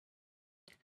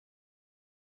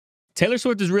Taylor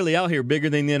Swift is really out here bigger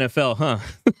than the NFL, huh?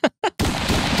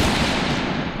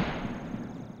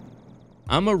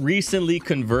 I'm a recently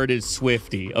converted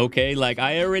Swiftie, okay? Like,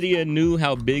 I already knew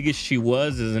how big she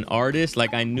was as an artist.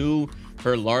 Like, I knew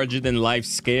her larger than life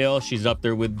scale. She's up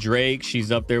there with Drake.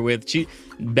 She's up there with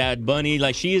Bad Bunny.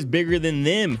 Like, she is bigger than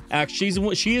them.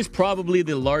 Actually, she is probably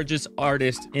the largest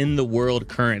artist in the world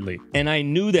currently. And I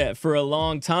knew that for a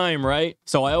long time, right?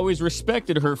 So I always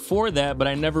respected her for that, but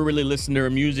I never really listened to her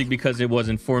music because it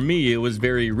wasn't for me. It was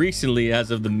very recently,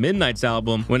 as of the Midnight's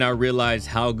album, when I realized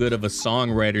how good of a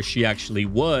songwriter she actually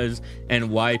was and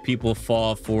why people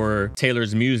fall for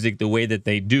Taylor's music the way that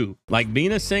they do. Like,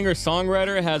 being a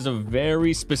singer-songwriter has a very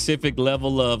specific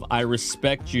level of I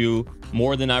respect you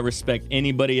more than I respect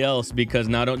anybody else, because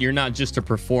you're not just a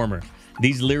performer.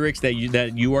 These lyrics that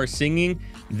you are singing,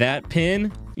 that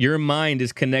pen, your mind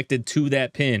is connected to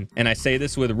that pen. And I say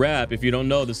this with rap. If you don't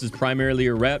know, this is primarily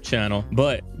a rap channel,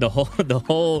 but the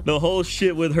whole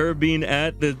shit with her being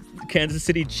at the Kansas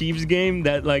City Chiefs game,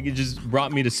 that like, it just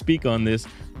brought me to speak on this.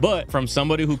 But from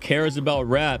somebody who cares about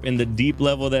rap in the deep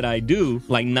level that I do,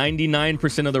 like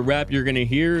 99% of the rap you're gonna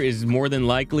hear is more than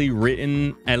likely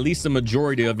written, at least the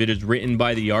majority of it is written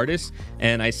by the artist.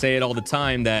 And I say it all the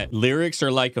time that lyrics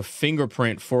are like a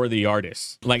fingerprint for the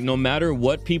artist. Like, no matter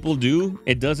what people do,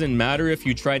 it doesn't matter if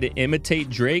you try to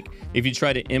imitate Drake, if you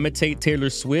try to imitate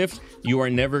Taylor Swift, you are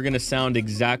never gonna sound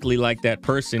exactly like that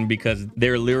person, because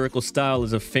their lyrical style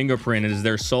is a fingerprint. It is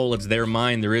their soul, it's their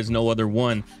mind. There is no other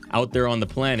one out there on the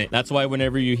planet. That's why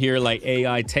whenever you hear like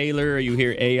AI Taylor, you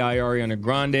hear AI Ariana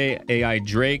Grande, AI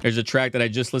Drake, there's a track that I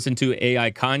just listened to,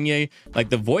 AI Kanye, like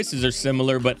the voices are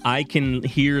similar, but I can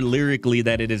hear lyrically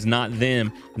that it is not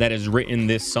them that has written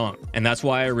this song. And that's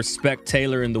why I respect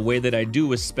Taylor in the way that I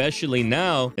do, especially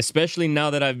now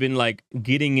that I've been like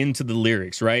getting into the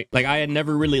lyrics, right? Like, I had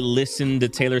never really listened to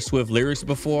Taylor Swift lyrics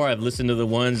before. I've listened to the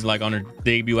ones like on her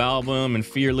debut album and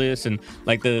Fearless and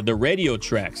like the radio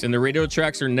tracks, and the radio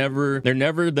tracks are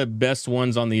never the best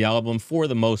ones on the album for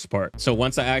the most part. So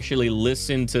once I actually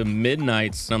listened to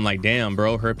Midnight's, I'm like, damn,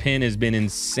 bro, her pen has been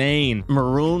insane.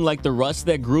 Maroon, like the rust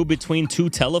that grew between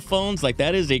two telephones, like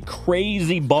that is a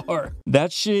crazy bar.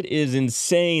 That shit is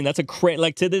insane. That's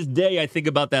like, to this day I think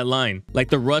about that line, like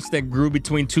the rust that grew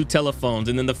between two telephones,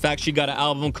 and then the fact she got an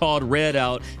album called Red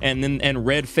out, and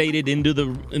Red faded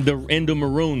into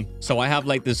Maroon. So I have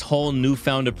like this whole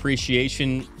newfound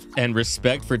appreciation and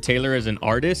respect for Taylor as an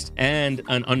artist, and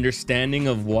an understanding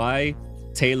of why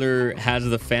Taylor has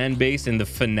the fan base and the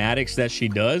fanatics that she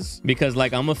does. Because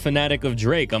like, I'm a fanatic of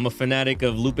Drake, I'm a fanatic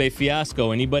of Lupe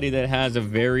Fiasco. Anybody that has a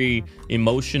very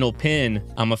emotional pen,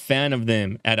 I'm a fan of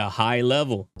them at a high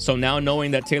level. So now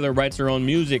knowing that Taylor writes her own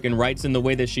music and writes in the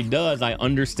way that she does, I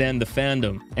understand the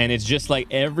fandom. And it's just like,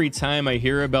 every time I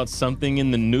hear about something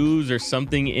in the news or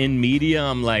something in media,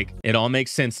 I'm like, it all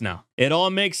makes sense now. It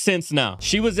all makes sense now.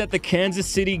 She was at the Kansas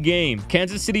City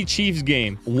Chiefs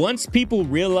game. Once people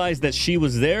realized that she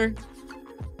was there,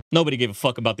 nobody gave a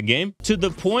fuck about the game, to the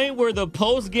point where the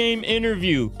post-game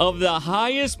interview of the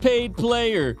highest paid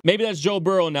player, maybe that's Joe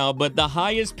Burrow now, but the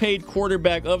highest paid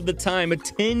quarterback of the time, a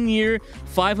 10-year,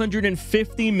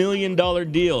 $550 million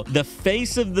deal, the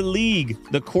face of the league,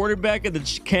 the quarterback of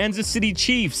the Kansas City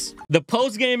Chiefs, the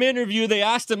post-game interview, they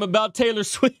asked him about Taylor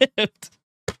Swift.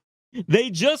 They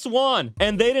just won,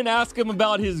 and they didn't ask him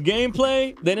about his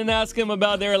gameplay. They didn't ask him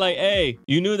about, they were like, hey,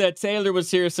 you knew that Taylor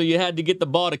was here, so you had to get the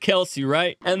ball to Kelsey,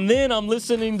 right? And then I'm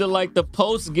listening to like the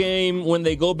post game when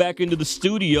they go back into the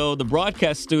studio, the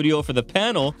broadcast studio for the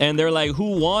panel, and they're like,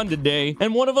 who won today?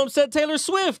 And one of them said Taylor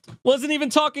Swift. Wasn't even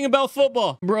talking about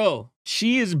football. Bro,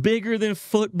 she is bigger than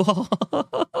football.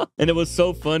 And it was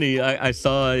so funny. I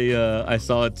saw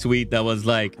a tweet that was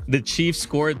like, the Chiefs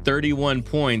scored 31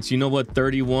 points. You know what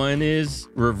 31 is?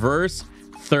 Reverse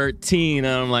 13.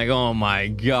 And I'm like, oh my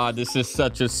God, this is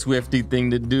such a Swiftie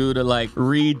thing to do, to like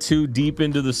read too deep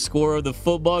into the score of the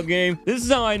football game. This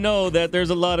is how I know that there's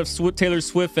a lot of Taylor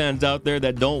Swift fans out there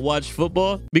that don't watch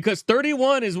football, because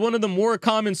 31 is one of the more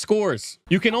common scores.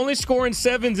 You can only score in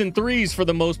 7s and 3s for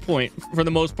the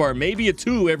most part, maybe a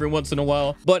 2 every once in a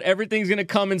while, but everything's gonna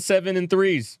come in 7 and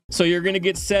 3s. So you're gonna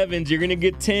get 7s, you're gonna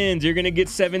get 10s, you're gonna get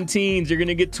 17s, you're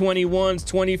gonna get 21s,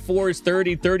 24s,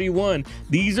 30, 31.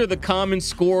 These are the common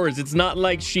scores. It's not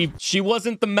like she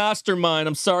wasn't the mastermind.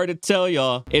 I'm sorry to tell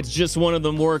y'all. It's just one of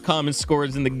the more common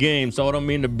scores in the game. So I don't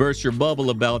mean to burst your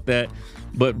bubble about that,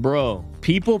 but bro,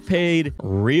 People paid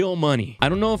real money. I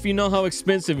don't know if you know how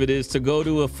expensive it is to go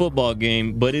to a football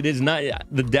game, but it is not.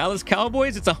 The Dallas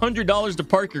Cowboys, it's $100 to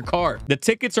park your car. The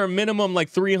tickets are minimum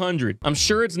like $300. I'm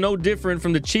sure it's no different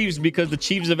from the Chiefs because the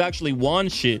Chiefs have actually won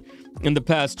shit in the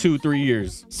past 2-3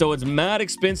 years. So it's mad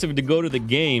expensive to go to the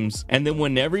games. And then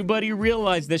when everybody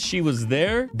realized that she was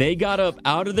there, they got up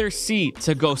out of their seat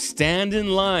to go stand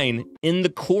in line in the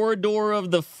corridor of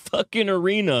the fucking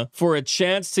arena for a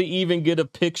chance to even get a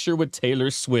picture with Taylor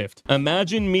Swift.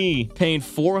 Imagine me paying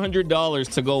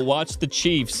 $400 to go watch the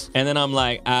Chiefs, and then I'm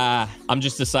like, I'm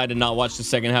just decided not watch the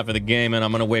second half of the game, and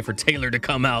I'm gonna wait for Taylor to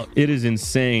come out. It is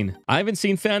insane. I haven't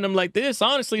seen fandom like this,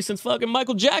 honestly, since fucking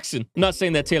Michael Jackson. I'm not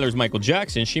saying that Taylor's Michael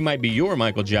Jackson. She might be your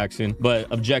Michael Jackson,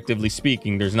 but objectively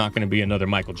speaking, there's not gonna be another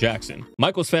Michael Jackson.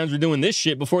 Michael's fans were doing this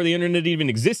shit before the internet even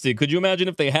existed. Could you imagine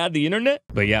if they had the internet?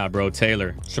 But yeah, bro,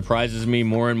 Taylor surprises me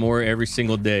more and more every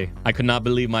single day. I could not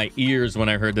believe my ears when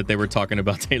I heard that they were talking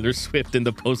about Taylor Swift in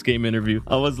the post-game interview.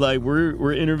 I was like,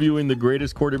 we're interviewing the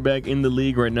greatest quarterback in the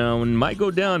league right now and might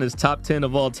go down as top 10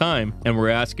 of all time. And we're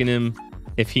asking him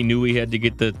if he knew he had to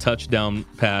get the touchdown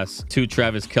pass to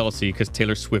Travis Kelce because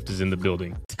Taylor Swift is in the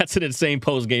building. That's an insane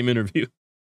post-game interview.